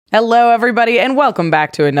Hello, everybody, and welcome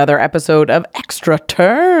back to another episode of Extra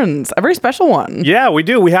Turns, a very special one. Yeah, we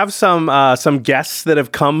do. We have some guests that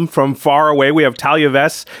have come from far away. We have Taalia,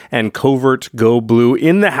 Vess, and CovertGoBlue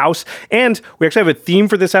in the house, and we actually have a theme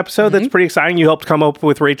for this episode that's pretty exciting. You helped come up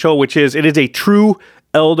with, Rachel, which is it is a true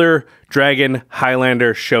Elder Dragon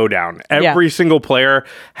Highlander showdown. Every single player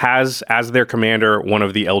has as their commander one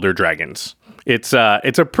of the Elder Dragons. It's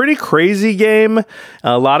a pretty crazy game,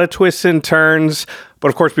 a lot of twists and turns. But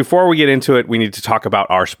of course, before we get into it, we need to talk about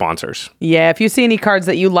our sponsors. Yeah, if you see any cards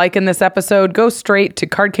that you like in this episode, go straight to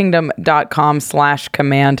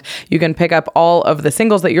cardkingdom.com/command. You can pick up all of the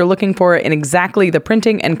singles that you're looking for in exactly the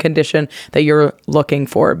printing and condition that you're looking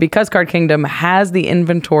for, because Card Kingdom has the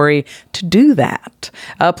inventory to do that.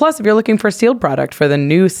 Plus, if you're looking for sealed product for the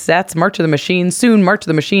new sets, March of the Machine, soon March of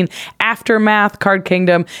the Machine, Aftermath, Card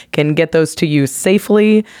Kingdom can get those to you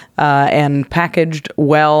safely and packaged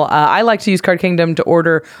well. I like to use Card Kingdom to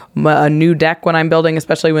order a new deck when I'm building,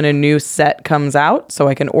 especially when a new set comes out. So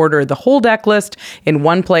I can order the whole deck list in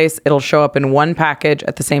one place. It'll show up in one package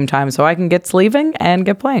at the same time, so I can get sleeving and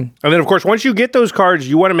get playing. And then, of course, once you get those cards,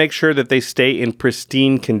 you want to make sure that they stay in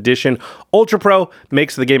pristine condition. Ultra Pro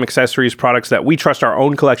makes the game accessories products that we trust our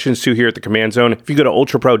own collections to here at the Command Zone. If you go to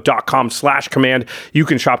ultrapro.com/command, you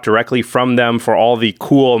can shop directly from them for all the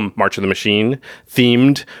cool March of the Machine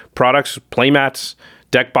themed products, playmats,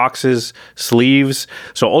 deck boxes, sleeves.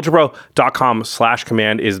 So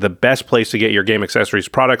ultrapro.com/command is the best place to get your game accessories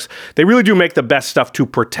products. They really do make the best stuff to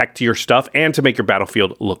protect your stuff and to make your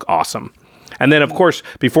battlefield look awesome. And then, of course,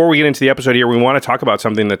 before we get into the episode here, we want to talk about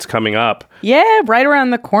something that's coming up. Yeah, right around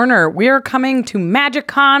the corner. We are coming to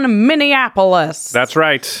MagicCon Minneapolis. That's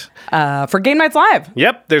right. For Game Nights Live.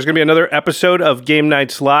 Yep, there's going to be another episode of Game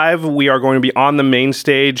Nights Live. We are going to be on the main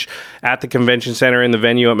stage at the convention center in the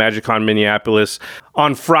venue at MagicCon Minneapolis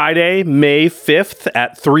on Friday, May 5th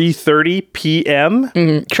at 3:30 p.m.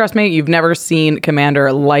 Trust me, you've never seen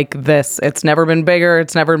Commander like this. It's never been bigger.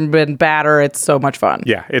 It's never been badder. It's so much fun.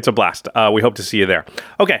 Yeah, it's a blast. We hope to see you there.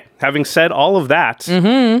 Okay, having said all of that,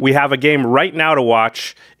 we have a game right now to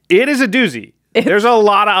watch. It is a doozy. There's a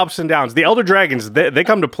lot of ups and downs. The Elder Dragons, they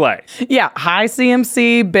come to play. Yeah, high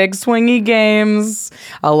CMC, big swingy games,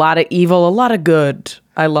 a lot of evil, a lot of good.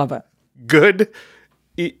 I love it. Good,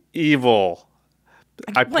 evil.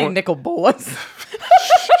 I'm playing Nicol Bolas.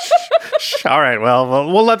 All right, well,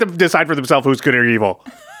 we'll let them decide for themselves who's good or evil.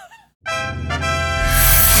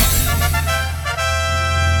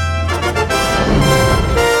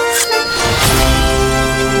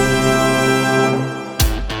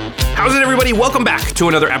 How's it, everybody? Welcome back to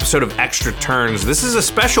another episode of Extra Turns. This is a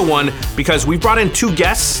special one because we've brought in two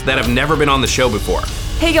guests that have never been on the show before.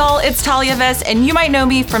 Hey y'all, it's Taalia Vess, and you might know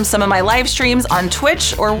me from some of my live streams on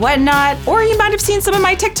Twitch or whatnot, or you might have seen some of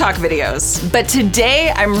my TikTok videos. But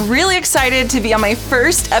today, I'm really excited to be on my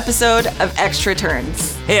first episode of Extra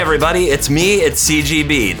Turns. Hey everybody, it's me, it's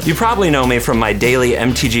CGB. You probably know me from my daily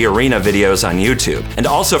MTG Arena videos on YouTube, and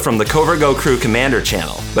also from the CovertGo Crew Commander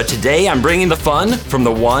channel. But today, I'm bringing the fun from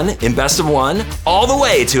the one in Best of One, all the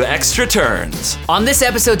way to Extra Turns. On this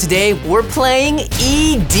episode today, we're playing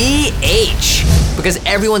EDH, because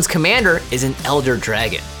everyone's commander is an Elder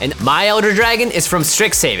Dragon. And my Elder Dragon is from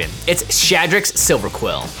Strixhaven. It's Shadrix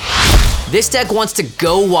Silverquill. This deck wants to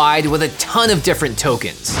go wide with a ton of different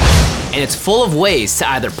tokens, and it's full of ways to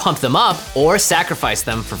either pump them up or sacrifice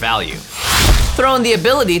them for value. Throw in the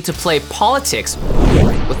ability to play politics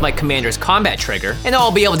with my commander's combat trigger, and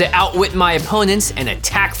I'll be able to outwit my opponents and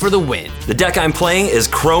attack for the win. The deck I'm playing is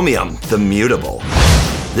Chromium, the Mutable.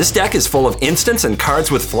 This deck is full of instants and cards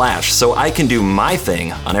with flash, so I can do my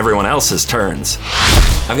thing on everyone else's turns.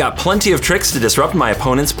 I've got plenty of tricks to disrupt my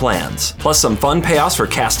opponent's plans, plus some fun payoffs for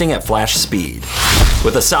casting at flash speed.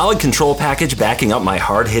 With a solid control package backing up my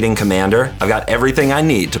hard-hitting commander, I've got everything I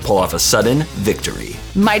need to pull off a sudden victory.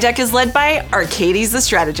 My deck is led by Arcades the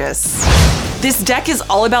Strategist. This deck is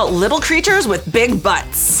all about little creatures with big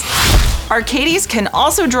butts. Arcades can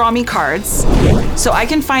also draw me cards, so I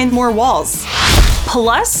can find more walls.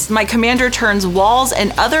 Plus, my commander turns walls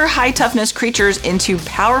and other high toughness creatures into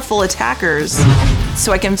powerful attackers,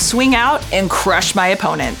 so I can swing out and crush my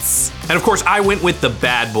opponents. And of course, I went with the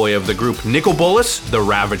bad boy of the group, Nicol Bolas, the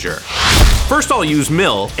Ravager. First, I'll use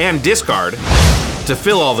mill and discard to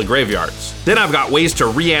fill all the graveyards. Then I've got ways to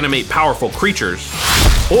reanimate powerful creatures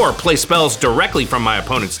or play spells directly from my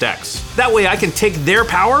opponent's decks. That way I can take their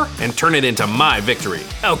power and turn it into my victory.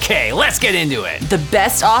 Okay, let's get into it. The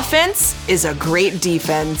best offense is a great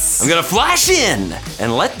defense. I'm gonna flash in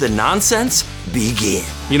and let the nonsense begin.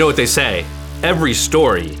 You know what they say, every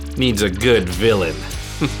story needs a good villain.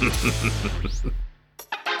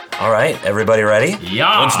 All right, everybody ready?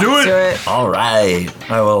 Yeah. Let's do Do it. it. All right,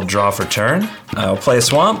 I will draw for turn. I'll play a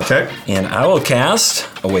swamp. Okay. And I will cast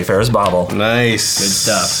a Wayfarer's Bauble. Nice. Good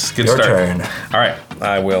stuff. Good Your start. turn. All right,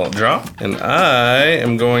 I will draw, and I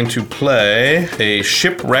am going to play a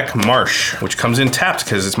Shipwreck Marsh, which comes in tapped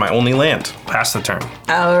because it's my only land. Pass the turn.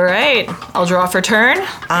 All right, I'll draw for turn.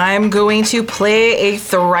 I'm going to play a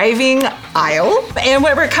Thriving Isle. And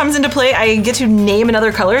whenever it comes into play, I get to name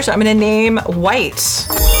another color. So I'm going to name white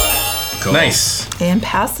Cool. Nice. and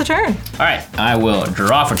pass the turn. All right, I will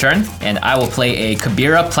draw for turn, and I will play a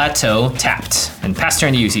Kabira Plateau tapped. And pass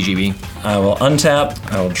turn to you, CGB. I will untap.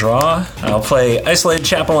 I will draw. I'll play Isolated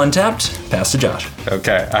Chapel untapped. Pass to Josh.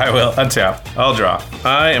 Okay, I will untap. I'll draw.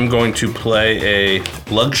 I am going to play a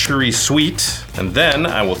Luxury Suite, and then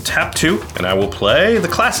I will tap 2, and I will play the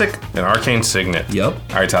classic, an Arcane Signet. Yep.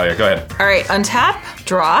 All right, Taalia, go ahead. All right, untap,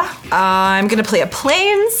 draw. I'm going to play a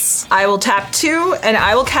Plains. I will tap 2, and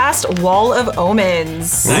I will cast Wall of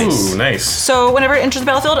Omens. Ooh, nice. So whenever it enters the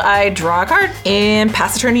battlefield, I draw a card and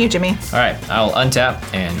pass the turn to you, Jimmy. All right, I'll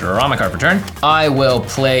untap and draw my card for turn. I will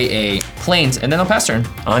play a Plains, and then I'll pass turn.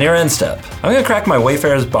 On your end step, I'm gonna crack my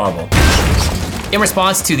Wayfarer's Bauble. In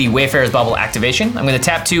response to the Wayfarer's Bauble activation, I'm going to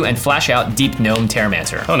tap 2 and flash out Deep Gnome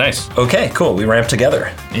Terramancer. Oh, nice. Okay, cool, we ramp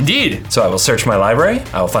together. Indeed. So I will search my library,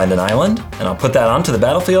 I will find an island, and I'll put that onto the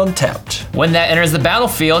battlefield tapped. When that enters the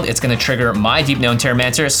battlefield, it's going to trigger my Deep Gnome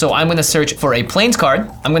Terramancer, so I'm going to search for a Plains card.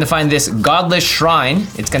 I'm going to find this Godless Shrine.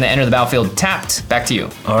 It's going to enter the battlefield tapped. Back to you.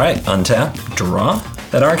 All right, untap, draw.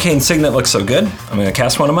 That Arcane Signet looks so good, I'm gonna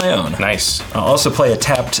cast one of my own. Nice. I'll also play a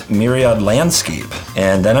tapped Myriad Landscape,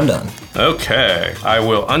 and then I'm done. Okay, I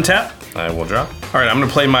will untap. I will draw. All right, I'm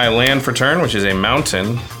gonna play my land for turn, which is a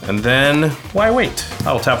mountain, and then why wait?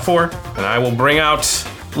 I will tap 4, and I will bring out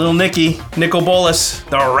little Nicol Bolas,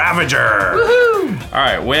 the Ravager. Woohoo! All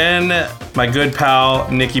right, when my good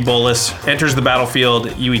pal Nikki Bolas enters the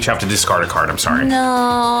battlefield, you each have to discard a card. I'm sorry.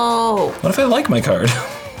 No. What if I like my card?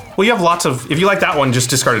 Well, you have lots of. If you like that one, just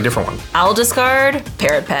discard a different one. I'll discard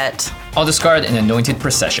Parrot Pet. I'll discard an Anointed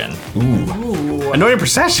Procession. Anointed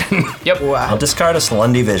Procession. Yep. I'll discard a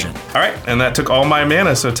Slundi Vision. All right, and that took all my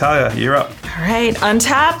mana. So Taalia, you're up. All right,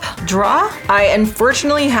 untap, draw. I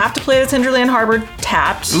unfortunately have to play the Tinderland Harbor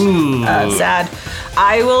tapped. Ooh. Sad.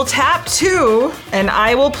 I will tap 2, and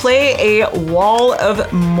I will play a Wall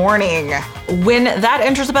of Mourning. When that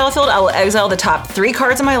enters the battlefield, I will exile the top 3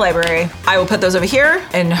 cards in my library. I will put those over here,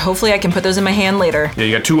 and hopefully I can put those in my hand later. Yeah,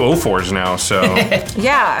 you got 2 O4s now. So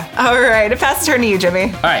Yeah. All right, pass the turn to you, Jimmy.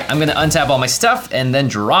 All right, I'm gonna untap all my stuff and then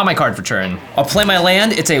draw my card for turn. I'll play my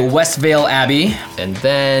land. It's a Westvale Abbey, and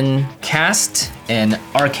then cast an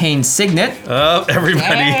Arcane Signet.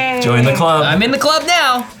 everybody. Join the club. I'm in the club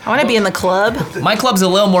now. I want to be in the club. My club's a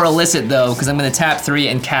little more illicit though, because I'm gonna tap 3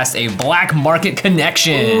 and cast a Black Market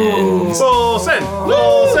Connection. Full send.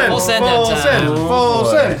 Full send. Full send that Full time. send. Full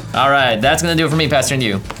send. All right, that's gonna do it for me, Pastor and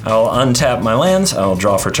you. I'll untap my lands, I'll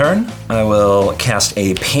draw for turn. I will cast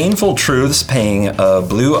a Painful Truths, paying a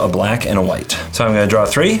blue, a black, and a white. So I'm gonna draw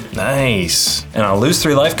 3, Nice. and I'll lose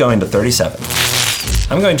 3 life going to 37.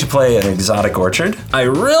 I'm going to play an Exotic Orchard. I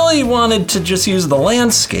really wanted to just use the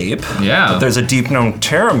landscape. Yeah. But there's a Deep Gnome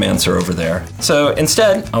Terramancer over there. So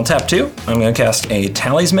instead, I'll tap 2. I'm gonna cast a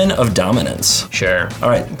Talisman of Dominance. Sure. All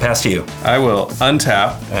right, pass to you. I will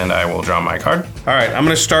untap and I will draw my card. All right, I'm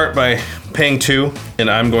going to start by paying 2, and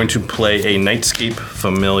I'm going to play a Nightscape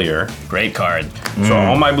Familiar. Great card. So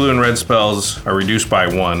all my blue and red spells are reduced by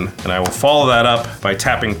 1, and I will follow that up by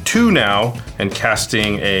tapping 2 now and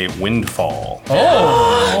casting a Windfall.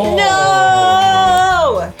 No!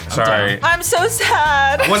 Sorry. I'm so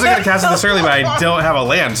sad. I wasn't going to cast it this early, but I don't have a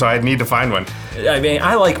land, so I need to find one. I mean,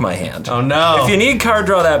 I like my hand. Oh no. If you need card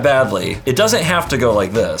draw that badly, it doesn't have to go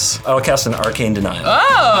like this. I'll cast an Arcane Denial.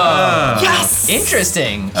 Yes!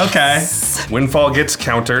 Interesting. Okay. Windfall gets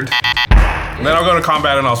countered. And then I'll go to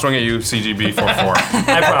combat and I'll swing at you, CGB 4/4.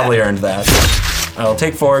 I probably earned that. I'll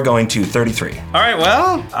take 4, going to 33. All right,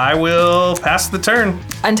 well, I will pass the turn.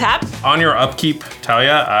 Untap. On your upkeep,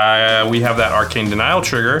 Taalia, we have that Arcane Denial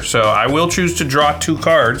trigger, so I will choose to draw 2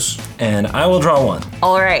 cards. And I will draw 1.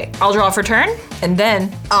 All right, I'll draw for turn, and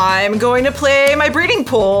then I'm going to play my breeding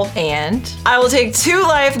pool, and I will take 2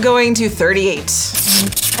 life going to 38.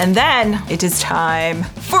 And then it is time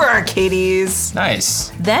for Arcades.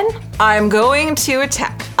 Nice. Then I'm going to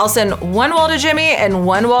attack. I'll send 1 wall to Jimmy and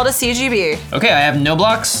 1 wall to CGB. Okay, I have no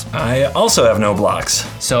blocks, I also have no blocks.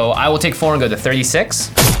 so I will take 4 and go to 36.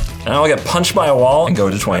 And I will get punched by a wall and go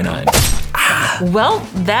to 29. Well,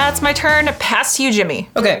 that's my turn. Pass to you, Jimmy.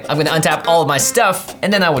 Okay, I'm gonna untap all of my stuff,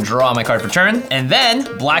 and then I will draw my card for turn, and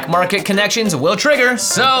then black market connections will trigger,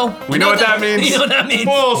 so... We know what that means. You know what that means.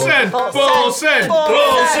 Full send, full send,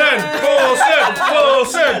 full send, full send, full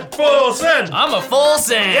send, full send. I'm a full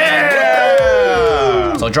send.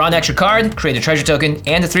 Yeah! So I'll draw an extra card, create a treasure token,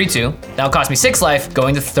 and a 3/2. That'll cost me 6 life,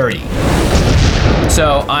 going to 30.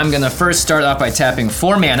 So I'm gonna first start off by tapping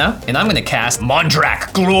 4 mana, and I'm gonna cast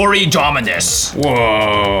Mondrak Glory Dominus.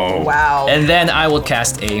 Whoa. Wow. And then I will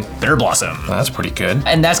cast a Bitter Blossom. That's pretty good.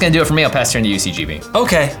 And that's gonna do it for me. I'll pass turn to UCGB.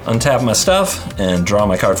 Okay, untap my stuff and draw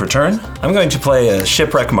my card for turn. I'm going to play a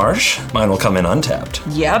Shipwreck Marsh. Mine will come in untapped.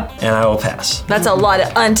 Yep. And I will pass. That's a lot of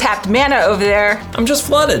untapped mana over there. I'm just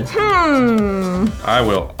flooded. I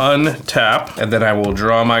will untap, and then I will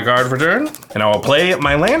draw my card for turn, and I will play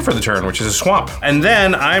my land for the turn, which is a swamp. And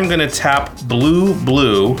then I'm gonna tap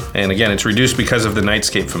blue, and again, it's reduced because of the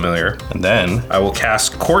Nightscape Familiar. And then I will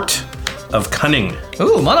cast Court of Cunning.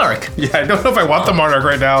 Ooh, Monarch. Yeah, I don't know if I want the Monarch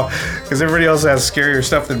right now, because everybody else has scarier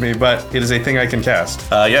stuff than me, but it is a thing I can cast.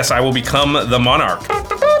 Yes, I will become the Monarch.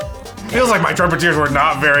 Feels like my Trumpeteers were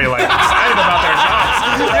not very excited about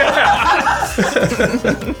their jobs.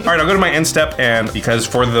 All right, I'll go to my end step, and because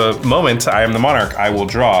for the moment I am the Monarch, I will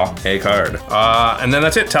draw a card. And then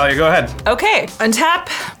that's it. Taalia, go ahead. Okay, untap,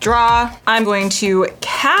 draw. I'm going to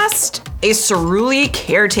cast a Cerulean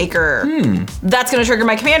Caretaker. That's gonna trigger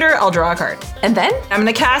my commander. I'll draw a card. And then I'm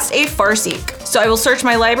gonna cast a Farseek. So I will search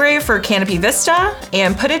my library for Canopy Vista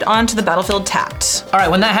and put it onto the battlefield tapped. All right,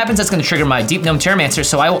 when that happens, that's gonna trigger my Deep Gnome Terramancer,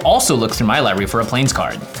 so I will also look through my library for a Plains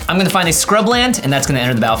card. I'm gonna find a Scrubland, and that's gonna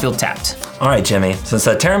enter the battlefield tapped. All right, Jimmy, since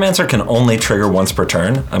that Terramancer can only trigger once per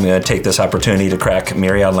turn, I'm gonna take this opportunity to crack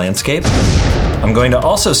Myriad Landscape. I'm going to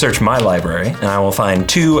also search my library, and I will find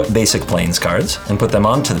 2 basic Plains cards and put them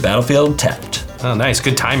onto the battlefield tapped. Oh, nice.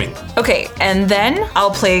 Good timing. Okay, and then I'll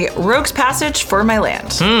play Rogue's Passage for my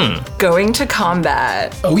land. Going to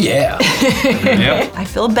combat. Oh yeah. Yep. I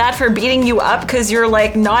feel bad for beating you up because you're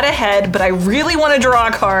not ahead, but I really want to draw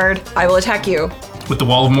a card. I will attack you, With the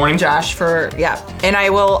Wall of Mourning? Josh, and I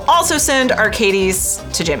will also send Arcades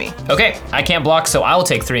to Jimmy. Okay, I can't block, so I will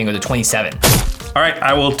take 3 and go to 27. All right,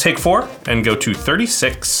 I will take 4 and go to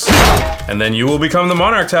 36. And then you will become the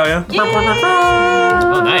Monarch, Taalia.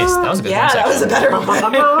 Oh, nice. That was a good one. That was a better one.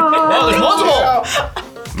 Oh, there's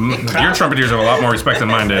multiple. Your Trumpeteers have a lot more respect than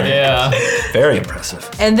mine did. Yeah. Very impressive.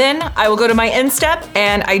 And then I will go to my end step,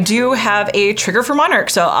 and I do have a trigger for Monarch,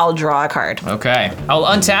 so I'll draw a card. Okay. I'll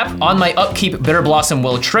untap. On my upkeep, Bitter Blossom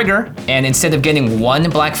will trigger, and instead of getting 1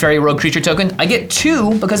 Black Fairy Rogue creature token, I get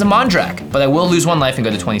 2 because of Mondrak, but I will lose 1 life and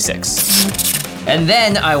go to 26. And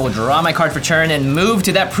then I will draw my card for turn and move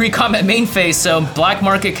to that pre-combat main phase, so Black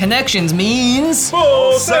Market Connections means...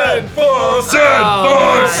 Full send, full send,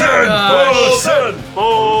 full send, full send,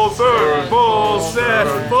 full send, full send,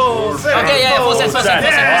 full send. Okay, yeah, full send, full send,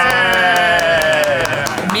 full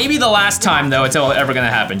send. Maybe the last time, though, it's ever gonna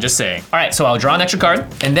happen, just saying. All right, so I'll draw an extra card,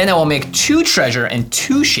 and then I will make 2 treasure and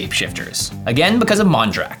 2 shapeshifters. Again, because of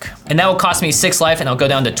Mondrak. And that will cost me 6 life, and I'll go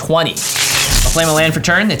down to 20. I'll play my land for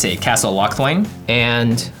turn. It's a Castle Lochthwain,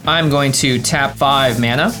 and I'm going to tap 5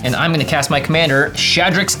 mana, and I'm gonna cast my commander,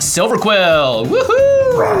 Shadrix Silverquill.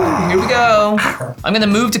 Woohoo! Here we go. I'm gonna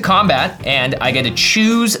move to combat, and I get to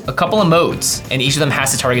choose a couple of modes, and each of them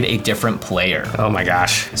has to target a different player. Oh my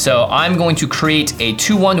gosh. So I'm going to create a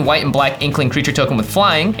 2/1 white and black Inkling creature token with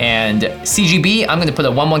flying, and CGB, I'm gonna put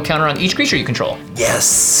a 1/1 counter on each creature you control.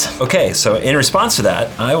 Yes. Okay, so in response to that,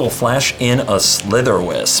 I will flash in a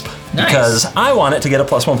Slitherwisp. Nice. Because I want it to get a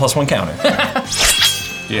 +1/+1 counter.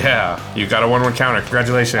 Yeah, you got a 1/1 counter.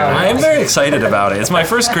 Congratulations. I am very excited about it. It's my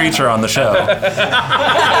first creature on the show.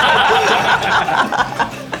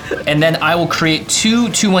 And then I will create 2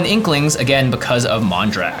 2/1 Inklings, again, because of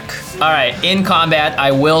Mondrak. All right, in combat,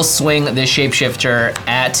 I will swing this shapeshifter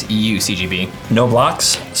at you, CGB. No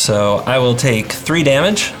blocks, so I will take 3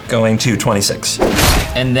 damage, going to 26.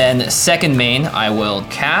 And then second main, I will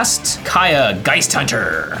cast Kaya, Geist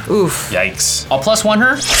Hunter. Oof. Yikes. I'll +1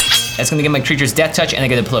 her. It's gonna give my creature's death touch, and I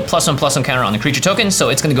get to put a +1/+1 counter on the creature token, so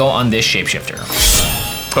it's gonna go on this shapeshifter.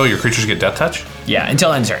 Oh, your creatures get death touch? Yeah,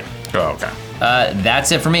 until end turn. Oh, okay.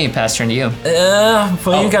 That's it for me. Pass turn to you.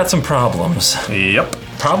 Well, you got some problems. Yep.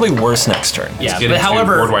 Probably worse next turn. Yeah, Get but into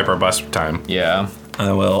however, board wipe or bust time. yeah.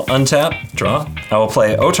 I will untap, draw. I will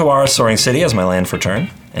play Otawara Soaring City as my land for turn.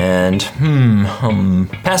 And,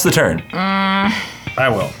 pass the turn. I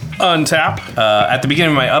will. Untap. At the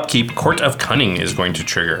beginning of my upkeep, Court of Cunning is going to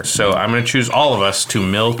trigger. So I'm going to choose all of us to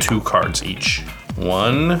mill 2 cards each.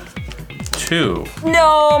 1, 2.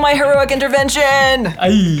 No, my heroic intervention.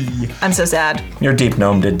 I'm so sad. Your deep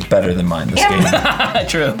gnome did better than mine this game.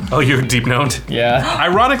 True. Oh, you're deep gnomed? Yeah.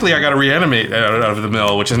 Ironically, I got to reanimate out of the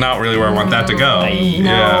mill, which is not really where I want that to go.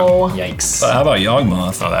 No. Yikes. How about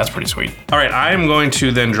Yawgmoth? Oh, that's pretty sweet. All right, I am going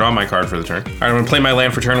to then draw my card for the turn. All right, I'm going to play my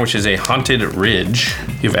land for turn, which is a Haunted Ridge.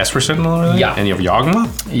 You have Esper Sentinel over there? Yeah. And you have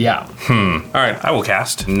Yawgmoth? Yeah. All right, I will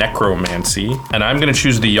cast Necromancy, and I'm going to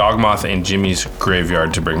choose the Yawgmoth in Jimmy's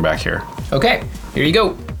graveyard to bring back here. Okay, here you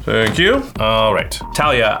go. Thank you. All right.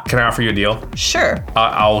 Taalia, can I offer you a deal? Sure.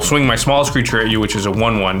 I'll swing my smallest creature at you, which is a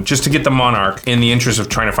 1/1, just to get the Monarch in the interest of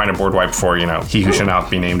trying to find a board wipe for, he who shall not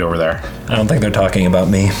be named over there. I don't think they're talking about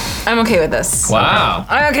me. I'm okay with this. Wow.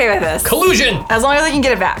 I'm okay with this. Collusion. As long as I can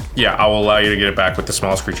get it back. Yeah, I will allow you to get it back with the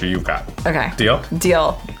smallest creature you've got. Okay. Deal?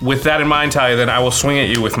 Deal. With that in mind, Taalia, then I will swing at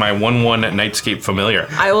you with my 1/1 Nightscape Familiar.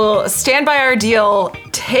 I will stand by our deal,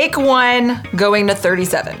 take 1, going to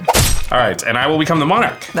 37. All right, and I will become the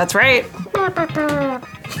Monarch. That's right.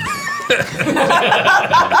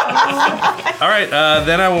 All right,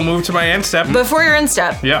 then I will move to my end step. Before your end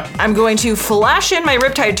step, Yeah. I'm going to flash in my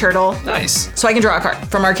Riptide Turtle Nice. so I can draw a card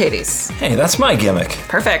from Arcades. Hey, that's my gimmick.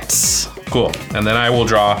 Perfect. Cool. And then I will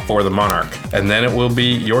draw for the Monarch. And then it will be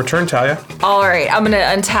your turn, Taalia. All right, I'm gonna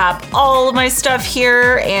untap all of my stuff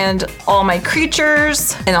here and all my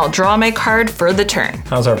creatures, and I'll draw my card for the turn.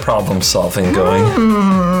 How's our problem solving going?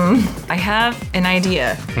 I have an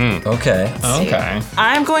idea. Okay. Okay.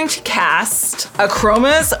 I'm going to cast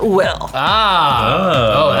Akroma's Will.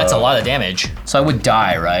 Oh, that's a lot of damage. So I would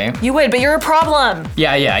die, right? You would, but you're a problem.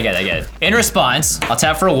 Yeah, I get it. In response, I'll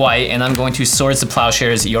tap for a white, and I'm going to Swords to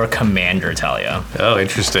Plowshares your commander, Taalia. Oh,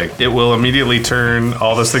 interesting. It will immediately turn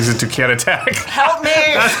all those things into can't attack. Help me.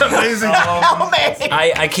 That's amazing. Help me.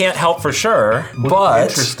 I can't help for sure, but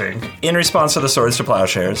Interesting. in response to the Swords to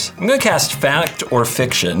Plowshares, I'm gonna cast Fact or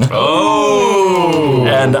Fiction. Oh.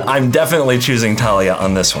 And I'm definitely choosing Taalia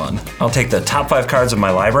on this one. I'll take the top 5 cards of my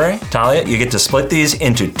library. Taalia, you get to split these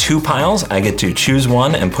into 2 piles. I get to choose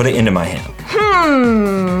one and put it into my hand.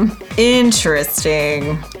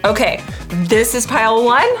 Interesting. Okay, this is pile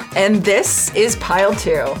 1, and this is pile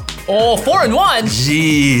 2. Oh, 4 and 1.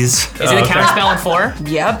 Jeez. Is it a counterspell in 4?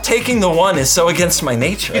 Yep. Taking the 1 is so against my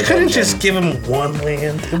nature. You couldn't just give him one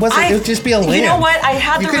land. It would just be a land. You know what? I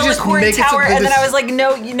had You the could just Reliquary make it so Tower, that and then this- I was like,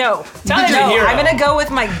 no, Taalia, you're a hero. I'm gonna go with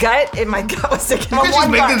my gut, and my gut was to give him could just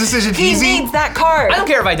one make the card. decision He easy. needs that card. I don't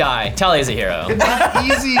care if I die. Talia's a hero.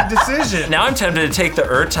 Easy decision. Now I'm tempted to take the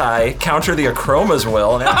Urtai, counter the Akroma's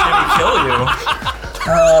Will, and have Jimmy kill you.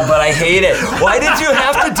 Oh, but I hate it. Why did you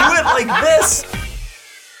have to do it like this?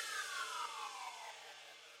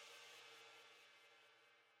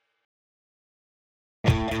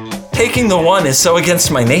 Taking the 1 is so against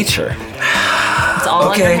my nature. It's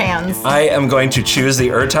all in your hands. I am going to choose the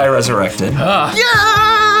Urtai Resurrected.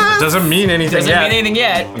 Doesn't mean anything Doesn't yet. mean anything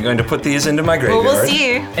yet. I'm going to put these into my graveyard. Well, we'll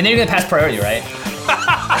see. And then you're gonna pass priority, right?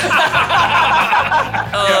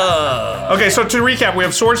 Okay, so to recap, we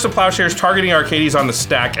have Swords to Plowshares targeting Arcades on the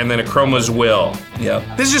stack, and then Akroma's Will.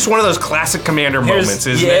 Yep. This is just one of those classic Commander moments,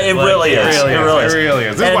 isn't yeah, it? it really is. It really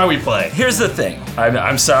is. This is And why we play. Here's the thing.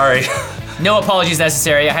 I'm sorry. No apologies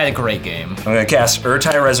necessary. I had a great game. I'm going to cast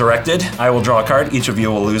Urtai Resurrected. I will draw a card. Each of you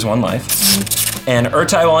will lose 1 life. And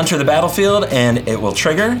Urtai will enter the battlefield, and it will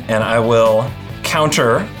trigger, and I will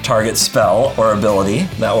counter target spell or ability.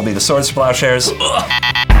 That will be the Swords to Plowshares.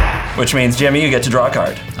 Which means, Jimmy, you get to draw a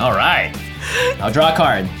card. All right. I'll draw a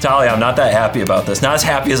card. Taalia, I'm not that happy about this. Not as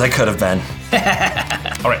happy as I could have been.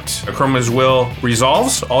 All right, Akroma's Will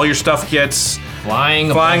resolves. All your stuff gets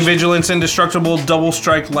Flying, Vigilance, Indestructible, Double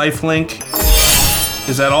Strike, Lifelink.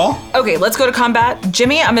 Is that all? Okay, let's go to combat.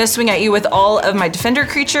 Jimmy, I'm gonna swing at you with all of my defender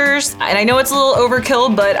creatures. And I know it's a little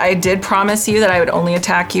overkill, but I did promise you that I would only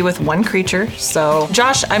attack you with 1 creature. So,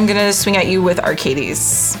 Josh, I'm gonna swing at you with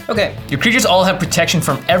Arcades. Okay. Your creatures all have protection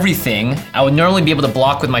from everything. I would normally be able to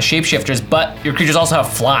block with my shapeshifters, but your creatures also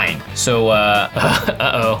have flying. So,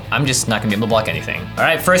 uh-oh. I'm just not gonna be able to block anything. All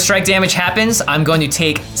right, first strike damage happens. I'm going to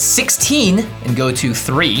take 16 and go to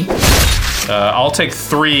 3. I'll take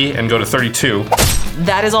 3 and go to 32.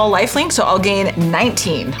 That is all lifelink, so I'll gain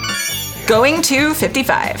 19. Going to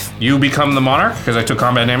 55. You become the Monarch because I took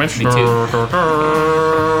combat damage. Me too.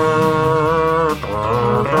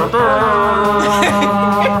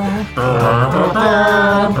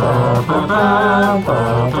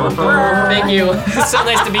 Thank you. It's so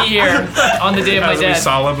nice to be here on the day of my As we death.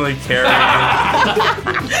 solemnly carry.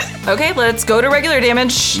 Okay, let's go to regular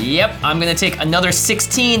damage. Yep, I'm gonna take another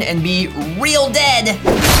 16 and be real dead.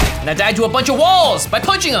 And I died to a bunch of walls by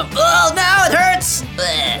punching them. Oh no, it hurts.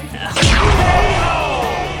 Ugh.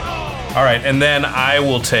 All right, and then I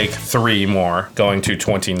will take 3 more, going to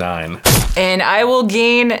 29. And I will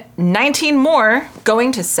gain 19 more,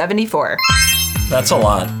 going to 74. That's a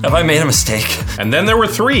lot. Have I made a mistake? And then there were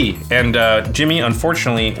 3. And Jimmy,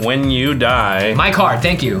 unfortunately, when you die, My card,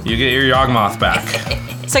 thank you. you get your Yawgmoth back.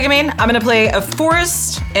 Second main, I'm gonna play a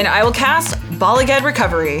forest, and I will cast Balagad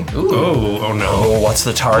Recovery. Oh no. Oh, what's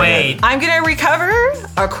the target? Wait. I'm gonna recover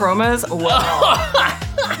Akroma's Well.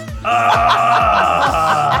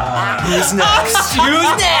 Who's next? Who's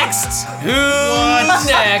next? Who's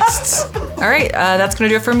next? All right, that's gonna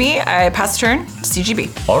do it for me. I pass the turn,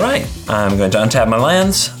 CGB. All right, I'm going to untap my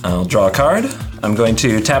lands. I'll draw a card. I'm going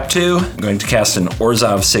to tap 2. I'm going to cast an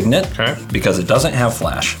Orzhov Signet Okay. because it doesn't have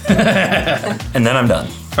flash. And then I'm done.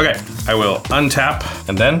 Okay, I will untap,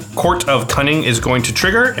 and then Court of Cunning is going to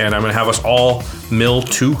trigger, and I'm gonna have us all mill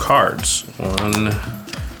 2 cards. 1,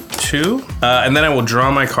 2. And then I will draw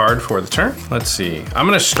my card for the turn. Let's see. I'm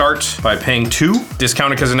gonna start by paying 2,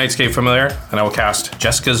 discount it because of Nightscape Familiar, and I will cast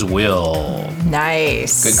Jeska's Will.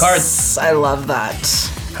 Nice. Good cards. I love that.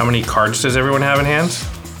 How many cards does everyone have in hand?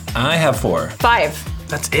 I have 4. 5.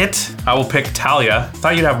 That's it. I will pick Taalia.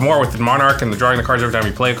 Thought you'd have more with the Monarch and the drawing the cards every time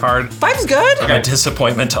you play a card. 5's good. A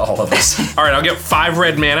disappointment to all of us. All right, I'll get 5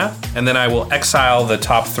 red mana, and then I will exile the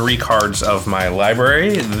top 3 cards of my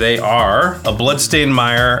library. They are a Bloodstained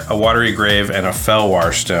Mire, a Watery Grave, and a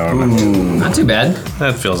Felwar Stone. Not too bad.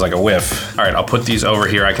 That feels like a whiff. All right, I'll put these over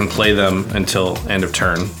here. I can play them until end of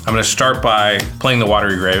turn. I'm gonna start by playing the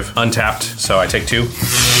Watery Grave, untapped, so I take 2.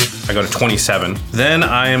 I go to 27. Then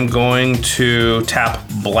I am going to tap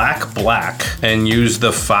black and use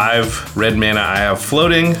the 5 red mana I have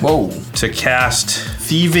floating to cast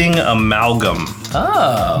Thieving Amalgam.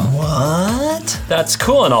 Oh. What? That's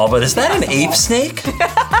cool and all, but is that an ape snake?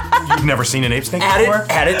 You've never seen an ape snake before?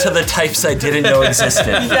 Add it to the types I didn't know existed.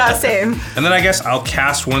 Yeah, same. And then I guess I'll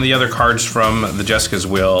cast one of the other cards from the Jeska's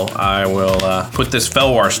Will. I will put this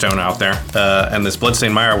Felwar Stone out there, and this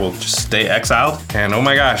Bloodstained Mire will just stay exiled. And oh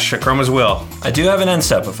my gosh, Akroma's Will. I do have an end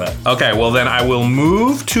step effect. Okay, well then I will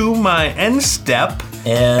move to my end step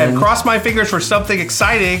and cross my fingers for something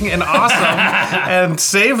exciting and awesome and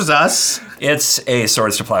saves us. It's a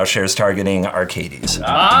Swords to Plowshares targeting Arcades. All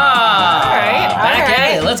right. Back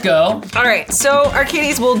at it, let's go. All right, so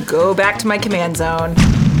Arcades will go back to my command zone,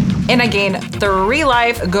 and I gain 3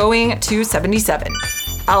 life, going to 77.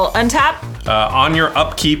 I'll untap. On your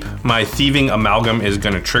upkeep, my Thieving Amalgam is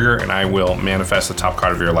going to trigger, and I will manifest the top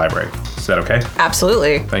card of your library. Is that okay?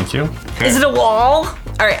 Absolutely. Thank you. Is it a wall?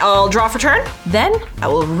 All right, I'll draw for turn. Then I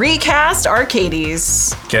will recast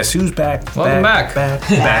Arcades. Guess who's back? Welcome back.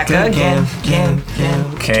 Back again.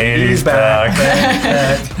 Katie's back.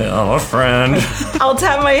 I'm a friend. I'll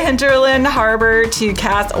tap my Hinterland Harbor to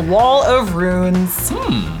cast a Wall of Runes.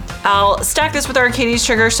 I'll stack this with Arcades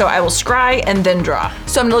trigger, so I will scry and then draw.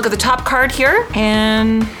 So I'm gonna look at the top card here,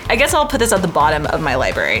 and I guess I'll put this at the bottom of my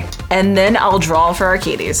library. And then I'll draw for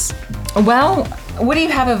Arcades. Well, what do you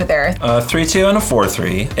have over there? 3-2 and a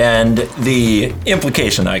 4-3, and the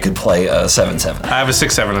implication I could play a 7-7. I have a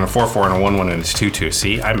 6-7 and a 4-4 and a 1-1 and a 2-2.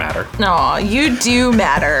 See, I matter. Aw, you do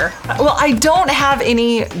matter. Well, I don't have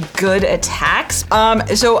any good attacks.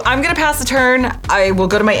 So I'm gonna pass the turn. I will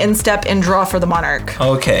go to my end step and draw for the Monarch.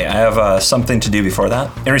 Okay, I have something to do before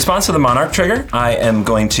that. In response to the Monarch trigger, I am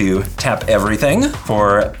going to tap everything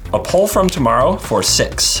for a pull from tomorrow for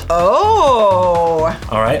 6. Oh.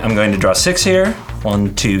 All right, I'm going to draw 6 here.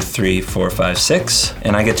 1, 2, 3, 4, 5, 6.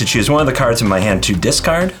 And I get to choose one of the cards in my hand to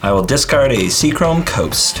discard. I will discard a Seachrome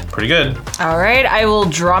Coast. Pretty good. All right, I will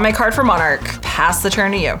draw my card for Monarch. Pass the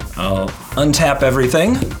turn to you. I'll untap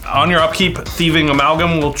everything. On your upkeep, Thieving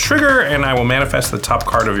Amalgam will trigger, and I will manifest the top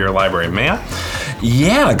card of your library. May I?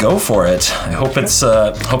 Yeah, go for it. I hope it's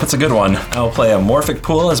a good one. I'll play a Morphic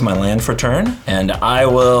Pool as my land for turn, and I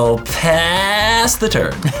will pass the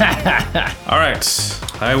turn. All right.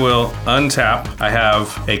 I will untap. I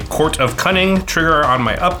have a Court of Cunning trigger on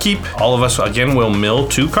my upkeep. All of us, again, will mill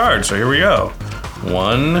 2 cards. So here we go.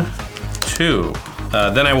 1, 2.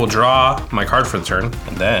 Then I will draw my card for the turn,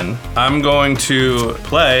 and then I'm going to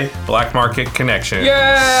play Black Market Connection.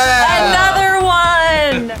 Another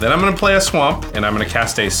one! Then I'm going to play a Swamp, and I'm going to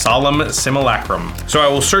cast a Solemn Simulacrum. So I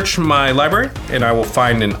will search my library, and I will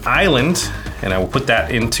find an island, and I will put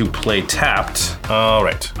that into play tapped. All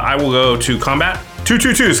right. I will go to combat.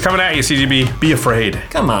 2/2/2s coming at you, CGB. Be afraid.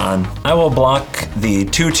 Come on. I will block the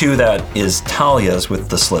 2/2 that is Taalia's with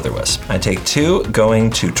the Slitherwisp. I take 2,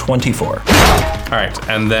 going to 24. All right,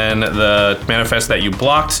 and then the manifest that you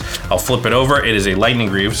blocked, I'll flip it over. It is a Lightning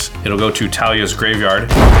Greaves. It'll go to Taalia's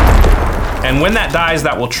graveyard. And when that dies,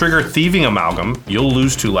 that will trigger Thieving Amalgam. You'll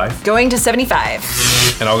lose 2 life. Going to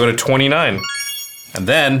 75. And I'll go to 29. And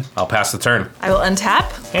then I'll pass the turn. I will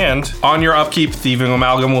untap. And on your upkeep, Thieving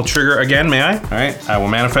Amalgam will trigger again, may I? All right, I will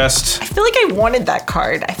manifest. I feel like I wanted that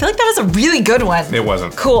card. I feel like that was a really good one. It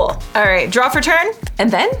wasn't. Cool. All right, draw for turn. And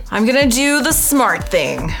then I'm gonna do the smart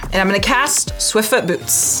thing. And I'm gonna cast Swiftfoot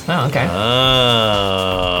Boots. Oh, okay.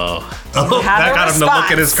 Oh. Have That a got him to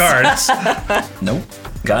look at his cards. Nope.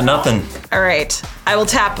 Got nothing. All right, I will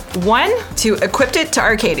tap 1 to equip it to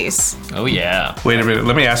Arcades. Oh, yeah. Wait a minute,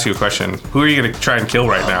 let me ask you a question. Who are you gonna try and kill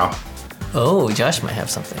right now? Oh, Josh might have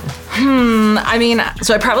something. I mean,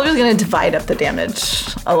 so I probably was gonna divide up the damage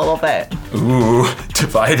a little bit. Ooh,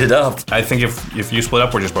 divide it up. I think if you split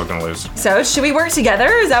up, we're just both gonna lose. So should we work together?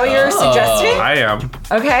 Is that what you're suggesting? I am.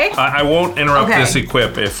 Okay. I won't interrupt Okay. this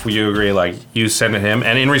equip if you agree, like, you send it him,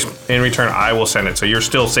 and in return, I will send it, so you're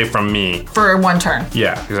still safe from me. For 1 turn.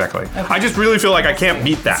 Yeah, exactly. I just really feel like I can't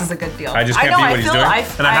beat that. This is a good deal. I just I can't know, beat I what he's feel- doing. I-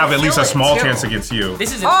 and I have I at least a feel it small too. chance against you.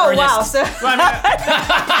 This is an Oh, earnest. wow. So,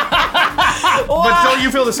 But don't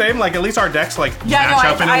you feel the same? Like, at least our decks, like, Yeah, no, match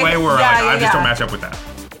up in a way where, yeah, like, I yeah, just don't yeah. match up with that.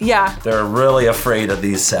 yeah. They're really afraid of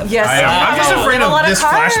these 7. Yes. I am. I'm just know. afraid A lot of of this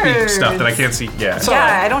flash speed cards. stuff that I can't see. Yeah.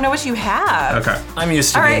 Yeah, I don't know what you have. Okay. I'm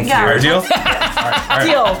used to All being right, yeah. Fair feared. deal? All right.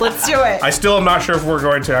 Deal. Let's do it. I still am not sure if we're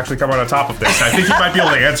going to actually come on top of this. I think you might be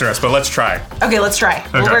able to answer us, but let's try. Okay, let's try.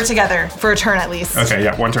 We'll Okay. work together for a turn at least. Okay,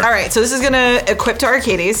 yeah, 1 turn. All right, so this is gonna equip to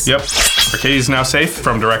Arcades. Yep. Arcades now safe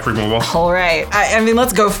from direct removal. All right. I mean,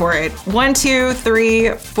 let's go for it. 1, 2, 3,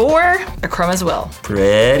 4. Chroma's Will.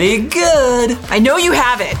 Pretty good. I know you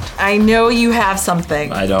have it. I know you have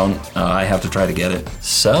something. I don't. I have to try to get it.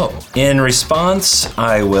 So, in response,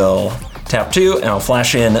 I will tap 2 and I'll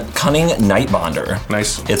flash in Cunning Nightbonder.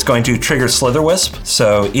 Nice. It's going to trigger Slither Wisp,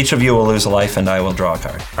 so each of you will lose a life and I will draw a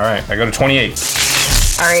card. All right, I go to 28.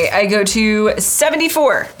 All right, I go to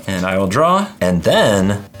 74. And I will draw. And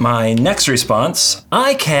then, my next response,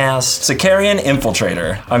 I cast Sicarian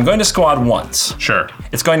Infiltrator. I'm going to squad once. Sure.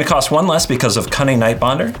 It's going to cost 1 less because of Cunning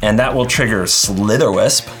Nightbonder, and that will trigger Slither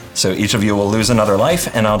Wisp. So each of you will lose another life,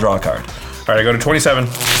 and I'll draw a card. All right, I go to 27.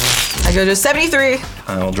 I go to 73.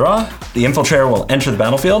 I will draw. The Infiltrator will enter the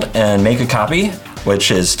battlefield and make a copy,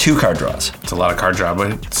 which is 2 card draws. It's a lot of card draw,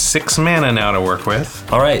 but 6 mana now to work with.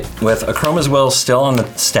 All right, with Chroma's Will still on the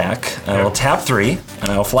stack, I will tap 3, and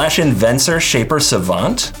I will flash in Venser Shaper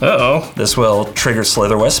Savant. Uh-oh. This will trigger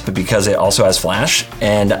Slither Wisp because it also has flash,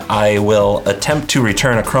 and I will attempt to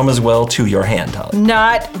return a Chroma's Will to your hand, Taalia.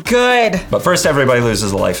 Not good. But first, everybody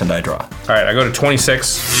loses a life and I draw. All right, I go to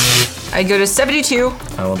 26. I go to 72.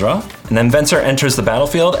 I will draw. And then Venser enters the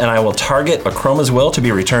battlefield, and I will target a Chroma's Will to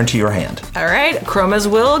be returned to your hand. All right, Chroma's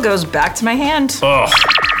Will goes back to my hand. Ugh.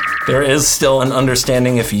 There is still an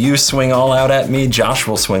understanding if you swing all out at me, Josh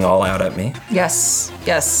will swing all out at me. Yes,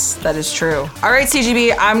 yes, that is true. All right,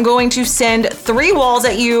 CGB, I'm going to send 3 walls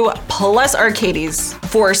at you plus Arcades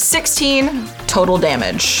for 16 total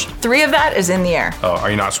damage. 3 of that is in the air. Oh,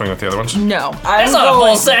 are you not swinging with the other ones? No, That's not a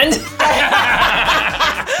full send.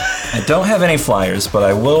 I don't have any flyers, but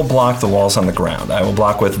I will block the walls on the ground. I will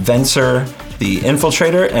block with Venser, the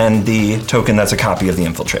Infiltrator, and the token that's a copy of the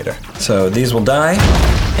Infiltrator. So these will die,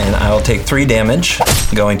 and I will take 3 damage,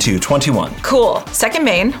 going to 21. Cool. Second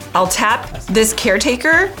main, I'll tap this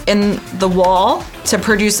Caretaker in the wall to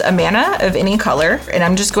produce a mana of any color, and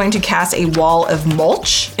I'm just going to cast a Wall of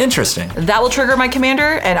Mulch. Interesting. That will trigger my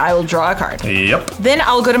commander, and I will draw a card. Yep. Then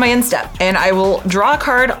I'll go to my end step, and I will draw a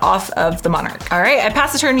card off of the Monarch. All right, I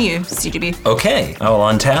pass the turn to you, CGB. Okay, I will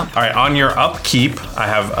untap. All right, on your upkeep, I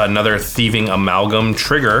have another Thieving Amalgam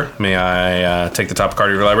trigger. May I take the top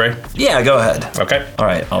card of your library? Yeah, go ahead. Okay. All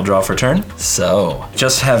right, I'll draw for turn. So,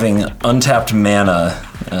 just having untapped mana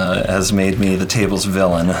has made me the table's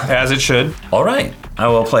villain. As it should. All right, I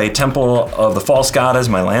will play Temple of the False God as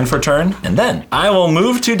my land for turn, and then I will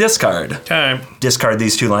move to discard. Okay. Discard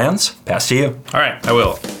these 2 lands. Pass to you. All right, I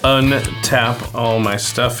will untap all my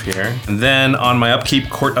stuff here. And then on my upkeep,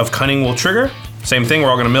 Court of Cunning will trigger. Same thing, we're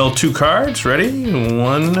all gonna mill 2 cards. Ready?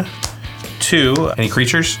 1, 2. Any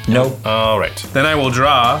creatures? Nope. All right. Then I will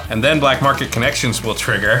draw, and then Black Market Connections will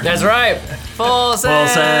trigger. That's right. Full send.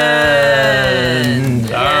 Full send.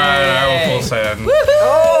 All right, I will full send.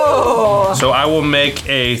 Oh! So I will make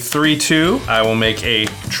a 3/2. I will make a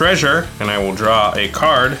treasure, and I will draw a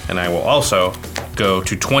card, and I will also go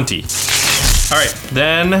to 20. All right,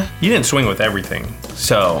 then you didn't swing with everything,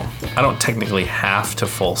 so I don't technically have to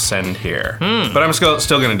full send here, but I'm still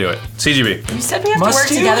gonna do it. CGB. You said we have Must to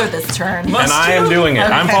work you? together this turn. And I am doing it.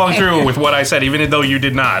 I'm Okay. following through with what I said, even though you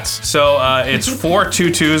did not. So it's 4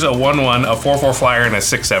 2/2s, a 1/1, a 4/4 flyer, and a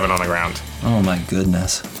 6/7 on the ground. Oh my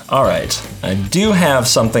goodness. All right. I do have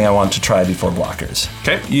something I want to try before blockers.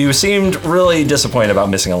 Okay. You seemed really disappointed about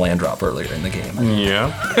missing a land drop earlier in the game.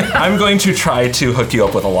 Yeah. I'm going to try to hook you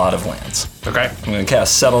up with a lot of lands. Okay. I'm going to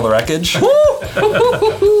cast Settle the Wreckage.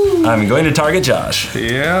 I'm going to target Josh.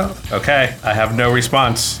 Yeah. Okay. I have no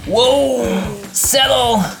response. Whoa!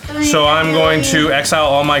 Settle! So I'm going to exile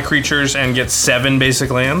all my creatures and get 7 basic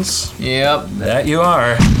lands. Yep. That you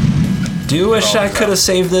are. Do wish I could have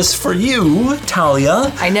saved this for you,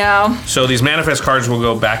 Taalia. I know. So these manifest cards will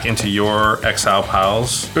go back into your exile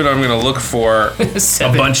piles. And I'm going to look for a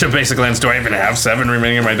 7. bunch of basic lands. Do I even have 7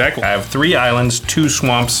 remaining in my deck? I have 3 islands, 2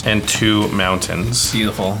 swamps, and 2 mountains.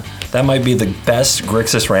 Beautiful. That might be the best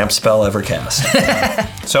Grixis ramp spell ever cast.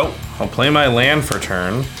 So I'll play my land for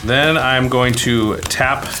turn. Then I'm going to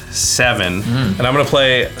tap 7, and I'm going to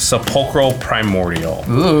play Sepulchral Primordial.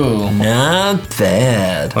 Ooh. Not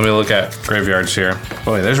bad. Let me look at graveyards here.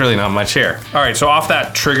 Boy, there's really not much here. All right, so off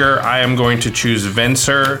that trigger, I am going to choose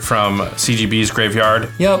Venser from CGB's graveyard.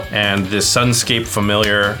 Yep. And this Sunscape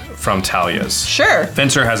Familiar from Taalia's. Sure.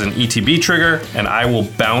 Venser has an ETB trigger, and I will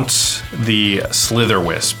bounce the Slither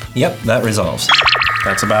Wisp. Yep, that resolves.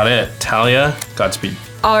 That's about it. Taalia, Godspeed.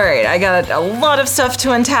 All right, I got a lot of stuff to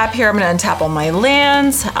untap here. I'm gonna untap all my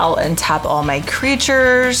lands. I'll untap all my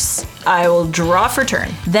creatures. I will draw for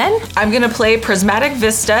turn. Then I'm gonna play Prismatic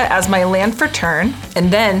Vista as my land for turn,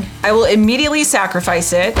 and then I will immediately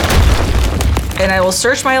sacrifice it. And I will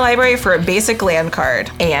search my library for a basic land card.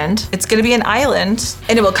 And it's gonna be an island,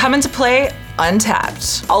 and it will come into play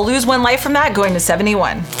untapped. I'll lose 1 life from that, going to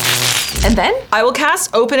 71. And then I will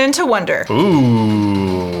cast Open into Wonder.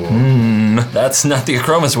 That's not the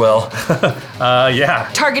Achroma's Will. Yeah.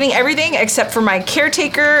 Targeting everything except for my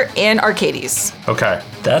Caretaker and Arcades. Okay.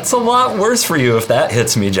 That's a lot worse for you if that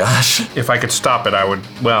hits me, Josh. If I could stop it, I would.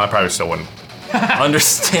 Well, I probably still wouldn't.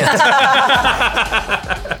 Understand.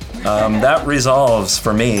 That resolves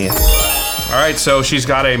for me. All right, so she's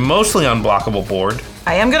got a mostly unblockable board.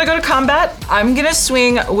 I am gonna go to combat. I'm gonna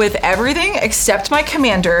swing with everything except my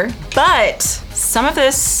commander, but some of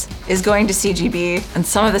this is going to CGB and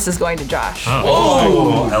some of this is going to Josh.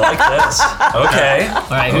 Oh, I like this. Okay. All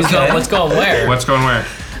right, who's going? What's going where? What's going where?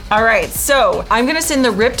 All right, so I'm gonna send the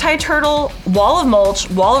Riptide Turtle, Wall of Mulch,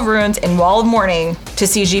 Wall of Runes, and Wall of Mourning to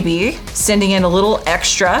CGB, sending in a little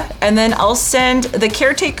extra, and then I'll send the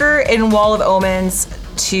Caretaker and Wall of Omens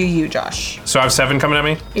to you, Josh. So I have 7 coming at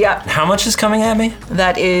me? Yeah, How much is coming at me?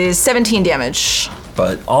 that is 17 damage.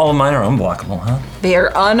 But all of mine are unblockable, huh? They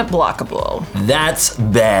are unblockable. That's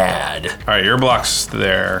bad. All right, your block's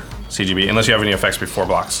there, CGB, unless you have any effects before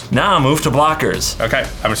blocks. Now move to blockers. Okay,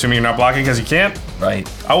 I'm assuming you're not blocking because you can't. Right.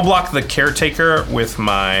 I will block the Caretaker with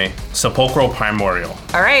my Sepulchral Primordial.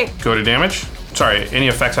 All right, Go to damage. Sorry, any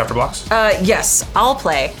effects after blocks? yes, I'll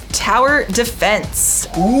play Tower Defense.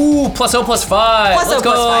 Ooh, +0, +5. Plus Let's plus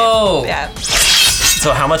go. 5. Yeah,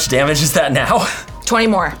 So how much damage is that now? 20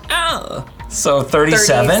 more. So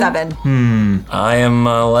 37? 37. I am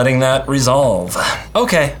letting that resolve.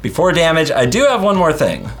 Okay, before damage, I do have one more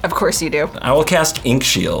thing. Of course you do. I will cast Ink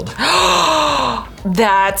Shield.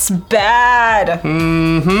 That's bad.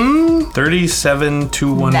 37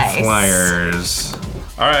 2/1 Nice. flyers.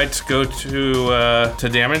 All right, go to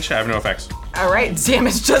damage. I have no effects. All right,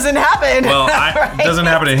 damage doesn't happen. Well, Right. it doesn't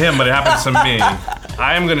happen to him, but it happens to me.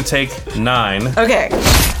 I am going to take 9. Okay,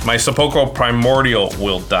 My Sepulchral Primordial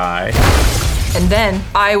will die. and then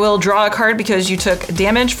I will draw a card because you took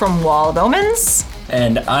damage from Wall of Omens.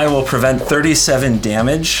 And I will prevent 37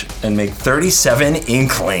 damage and make 37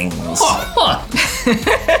 Inklings.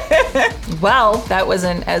 Well, that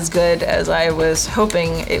wasn't as good as I was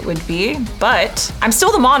hoping it would be, but I'm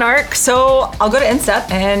still the Monarch, so I'll go to end step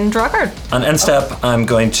and draw a card. On end step, I'm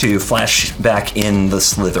going to flash back in the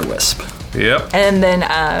Slither Wisp. Yep. And then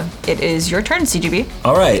it is your turn, CGB.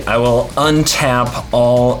 All right, I will untap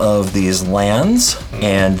all of these lands,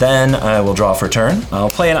 and then I will draw for turn. I'll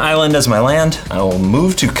play an island as my land. I will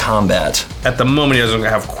move to combat. At the moment, he doesn't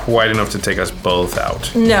have quite enough to take us both out.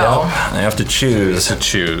 No. I have to choose. To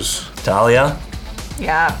choose. Taalia,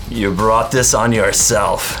 Yeah, you brought this on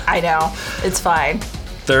yourself. I know. It's fine.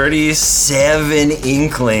 37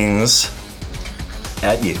 Inklings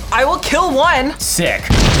at you. I will kill one, Sick.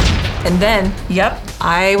 and then, yep,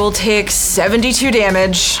 I will take 72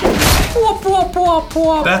 damage. That's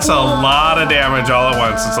a lot of damage all at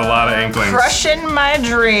once. It's a lot of Inklings. Crushing my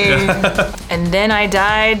dream. And then I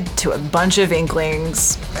died to a bunch of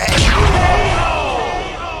Inklings.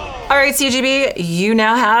 All right, CGB, you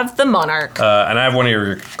now have the Monarch. And I have one of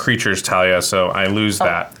your creatures, Taalia, so I lose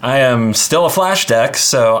that. I am still a flash deck,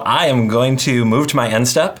 so I am going to move to my end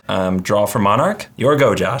step, draw for Monarch. Your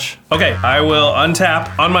go, Josh. Okay, I will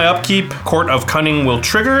untap. On my upkeep, Court of Cunning will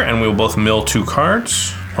trigger, and we will both mill 2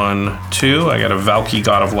 cards. 1, 2. I got a Valky,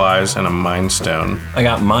 God of Lies, and a Mind Stone. I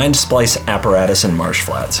got Mind Splice Apparatus and Marsh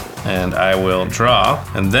Flats. And I will draw.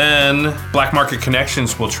 And then Black Market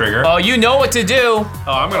Connections will trigger. Oh, you know what to do. Oh,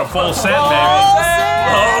 I'm gonna full send, baby.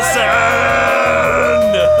 Full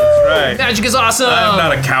send! That's right. Magic is awesome. I'm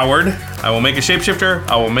not a coward. I will make a shapeshifter.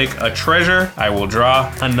 I will make a treasure. I will draw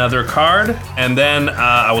another card. And then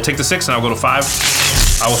I will take the 6 and I'll go to 5.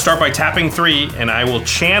 I will start by tapping 3, and I will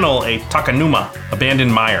channel a Takanuma,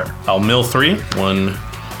 Abandoned Mire. I'll mill 3. 1,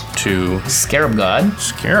 2. Scarab God.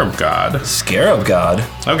 Scarab God. Scarab God.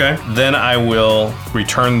 Okay. Then I will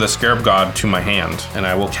return the Scarab God to my hand, and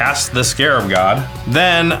I will cast the Scarab God.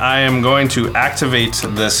 Then I am going to activate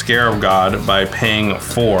the Scarab God by paying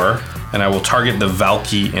 4, and I will target the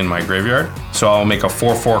Valky in my graveyard. So I'll make a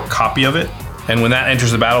 4/4 copy of it. And when that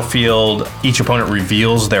enters the battlefield, each opponent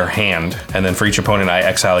reveals their hand. And then for each opponent, I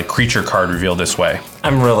exile a creature card revealed this way.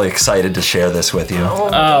 I'm really excited to share this with you.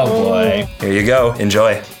 Oh boy. Here you go.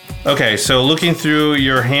 Enjoy. Okay, so looking through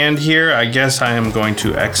your hand here, I guess I am going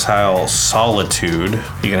to exile Solitude.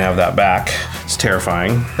 You can have that back. It's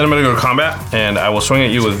terrifying. Then I'm gonna go to combat, and I will swing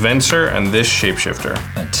at you with Venser and this Shapeshifter.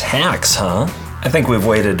 Attacks, huh? I think we've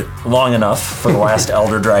waited long enough for the last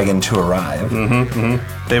Elder Dragon to arrive.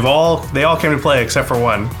 They all came to play except for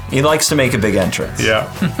one. He likes to make a big entrance. Yeah.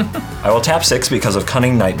 I will tap 6 because of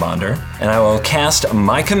Cunning Nightbonder, and I will cast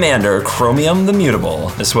my commander, Chromium the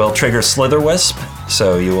Mutable. This will trigger Slitherwisp,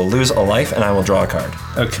 so you will lose a life, and I will draw a card.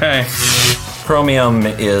 Okay. Chromium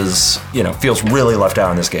is, feels really left out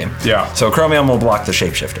in this game. Yeah. So Chromium will block the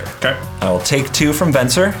Shapeshifter. Okay. I will take 2 from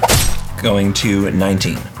Venser, going to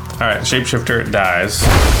 19. All right, Shapeshifter dies.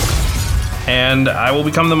 And I will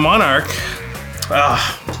become the Monarch. I'm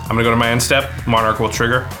gonna go to my end step. Monarch will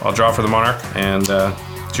trigger. I'll draw for the Monarch, and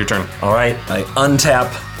it's your turn. All right, I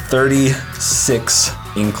untap 36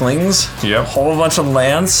 Inklings. Yep. A whole bunch of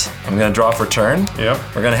lands. I'm gonna draw for turn. Yep.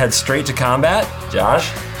 We're gonna head straight to combat.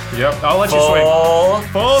 Josh. Yep, I'll let you swing.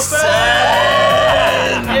 Full send!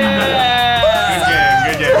 Yeah.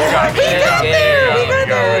 Good game. You got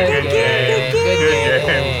it. Good game.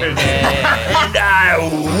 And I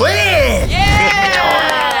win! Yeah!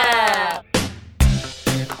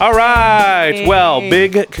 All right. Well,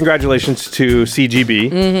 big congratulations to CGB.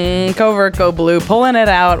 CovertGoBlue pulling it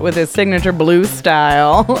out with his signature blue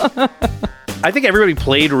style. I think everybody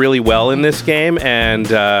played really well in this game, and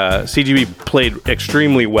CGB played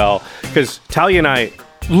extremely well because Taalia and I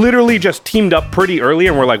literally just teamed up pretty early,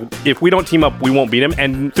 and we're like, if we don't team up, we won't beat him.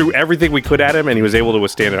 And threw everything we could at him, and he was able to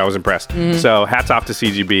withstand it. I was impressed. So hats off to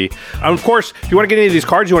CGB. Of course, if you want to get any of these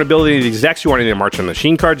cards, you want to build any of these decks, you want any of the March on the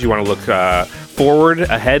Machine cards, you want to look forward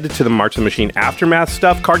ahead to the March of the Machine Aftermath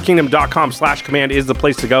stuff, cardkingdom.com/command is the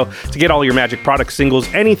place to go to get all your Magic products, singles,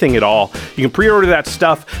 anything at all. You can pre-order that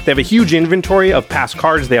stuff. They have a huge inventory of past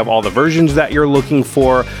cards. They have all the versions that you're looking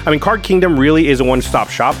for. I mean, Card Kingdom really is a one-stop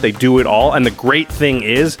shop. They do it all. And the great thing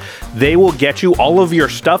is they will get you all of your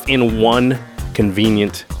stuff in one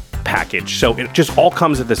convenient package. So it just all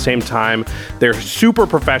comes at the same time. They're super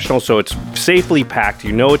professional, so it's safely packed.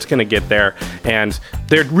 You know it's going to get there. And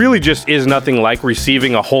there really just is nothing like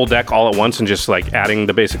receiving a whole deck all at once and just like adding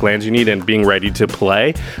the basic lands you need and being ready to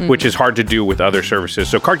play, which is hard to do with other services.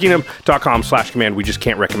 So cardkingdom.com/command, we just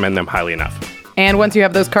can't recommend them highly enough. And once you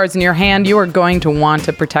have those cards in your hand, you are going to want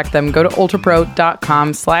to protect them. Go to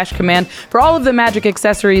ultrapro.com/command for all of the Magic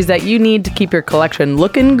accessories that you need to keep your collection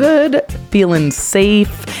looking good, feeling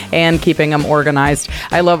safe, and keeping them organized.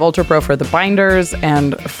 I love Ultra Pro for the binders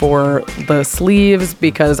and for the sleeves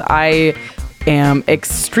because I am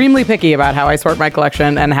extremely picky about how I sort my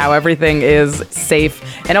collection and how everything is safe,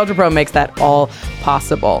 and Ultra Pro makes that all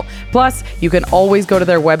possible. Plus, you can always go to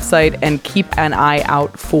their website and keep an eye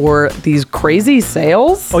out for these crazy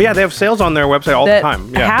sales. Oh yeah, they have sales on their website all the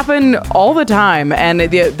time. Yeah. Happen all the time, and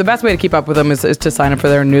the best way to keep up with them is to sign up for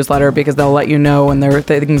their newsletter because they'll let you know when their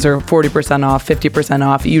things are 40% off, 50%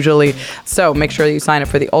 off usually. So make sure you sign up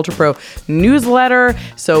for the Ultra Pro newsletter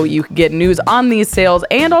so you can get news on these sales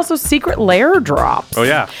and also secret lair airdrops. Oh,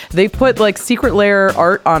 yeah. They've put like secret lair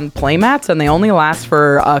art on playmats, and they only last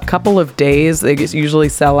for a couple of days. They usually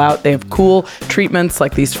sell out. They have cool treatments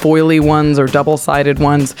like these foily ones or double-sided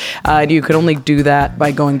ones. And you can only do that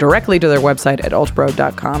by going directly to their website at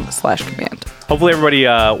ultrapro.com/command. Hopefully everybody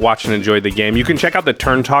watched and enjoyed the game. You can check out the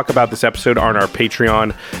turn talk about this episode on our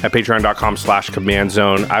Patreon at patreon.com/command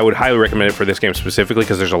zone. I would highly recommend it for this game specifically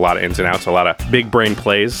because there's a lot of ins and outs, a lot of big brain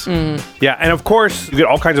plays. Yeah, and of course, you get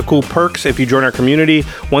all kinds of cool perks if you join our community.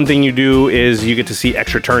 One thing you do is you get to see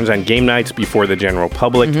extra turns on game nights before the general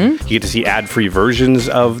public. You get to see ad-free versions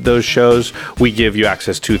of those shows. We give you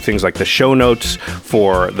access to things like the show notes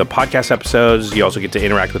for the podcast episodes. You also get to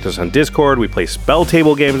interact with us on Discord. We play spell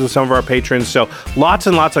table games with some of our patrons. So lots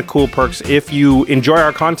and lots of cool perks if you enjoy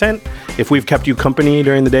our content. If we've kept you company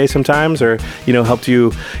during the day sometimes, or helped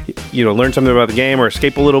you learn something about the game or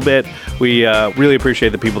escape a little bit, we really appreciate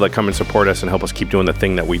the people that come and support us and help us keep doing the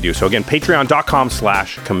thing that we do. So again,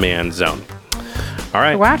 patreon.com/command zone. All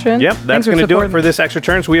right. Thanks for watching. Yep, that's going to do it for this Extra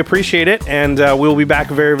Turns. We appreciate it, and we'll be back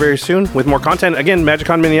very, very soon with more content. Again,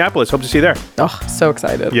 MagicCon Minneapolis. Hope to see you there. Oh, so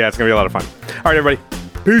excited. Yeah, it's going to be a lot of fun. All right, everybody.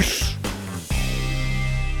 Peace.